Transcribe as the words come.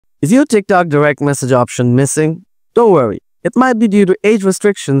Is your TikTok direct message option missing? Don't worry, it might be due to age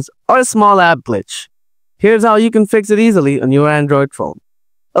restrictions or a small app glitch. Here's how you can fix it easily on your Android phone.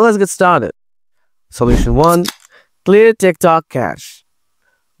 Well, let's get started. Solution 1. Clear TikTok cache.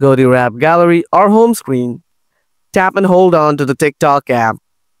 Go to your app gallery or home screen. Tap and hold on to the TikTok app.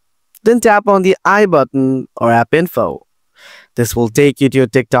 Then tap on the I button or app info. This will take you to your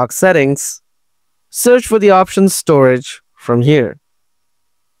TikTok settings. Search for the option storage from here.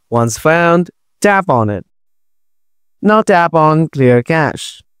 Once found, tap on it. Now tap on Clear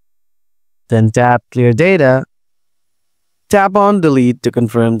Cache. Then tap Clear Data. Tap on Delete to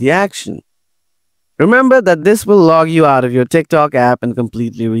confirm the action. Remember that this will log you out of your TikTok app and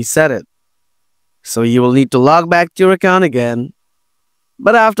completely reset it. So you will need to log back to your account again.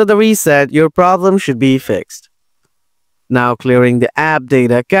 But after the reset, your problem should be fixed. Now clearing the app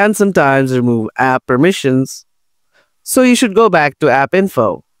data can sometimes remove app permissions. So you should go back to App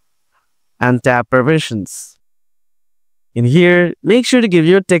Info and tap Permissions. In here, make sure to give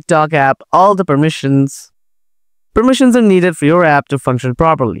your TikTok app all the permissions. Permissions are needed for your app to function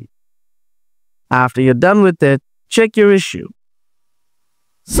properly. After you're done with it, check your issue.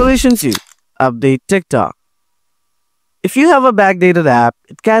 Solution 2. Update TikTok. If you have a backdated app,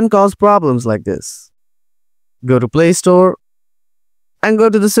 it can cause problems like this. Go to Play Store and go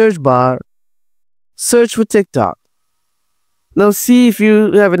to the search bar. Search for TikTok. Now see if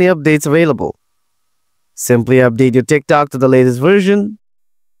you have any updates available. Simply update your TikTok to the latest version.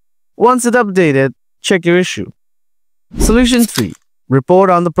 Once it's updated, check your issue. Solution 3. Report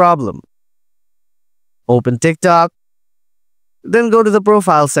on the problem. Open TikTok. Then go to the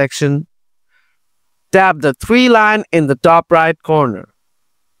Profile section. Tap the 3 line in the top right corner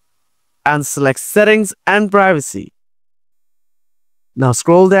and select Settings and Privacy. Now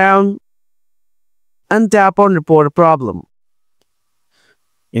scroll down and tap on Report a Problem.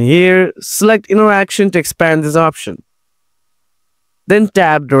 In here, select Interaction to expand this option. Then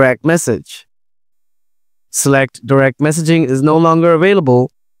tap Direct Message. Select Direct Messaging is no longer available.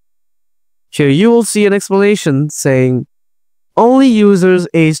 Here you will see an explanation saying, only users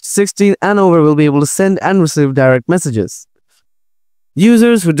aged 16 and over will be able to send and receive direct messages.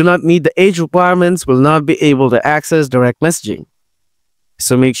 Users who do not meet the age requirements will not be able to access direct messaging.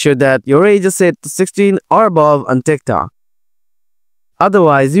 So make sure that your age is set to 16 or above on TikTok.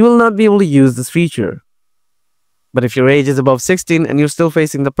 Otherwise, you will not be able to use this feature. But if your age is above 16 and you're still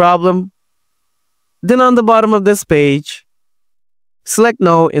facing the problem, then on the bottom of this page, select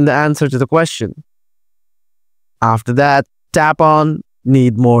No in the answer to the question. After that, tap on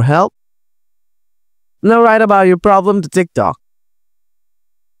Need More Help. Now write about your problem to TikTok.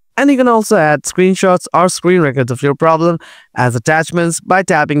 And you can also add screenshots or screen records of your problem as attachments by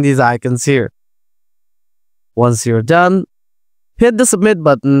tapping these icons here. Once you're done, hit the Submit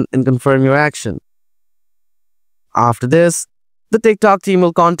button and confirm your action. After this, the TikTok team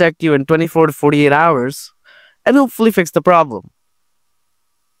will contact you in 24 to 48 hours and hopefully fix the problem.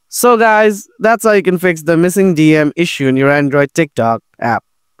 So guys, that's how you can fix the missing DM issue in your Android TikTok app.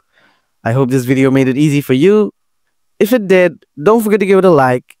 I hope this video made it easy for you. If it did, don't forget to give it a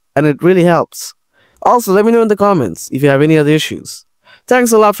like, and it really helps. Also, let me know in the comments if you have any other issues.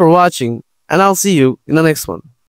 Thanks a lot for watching, and I'll see you in the next one.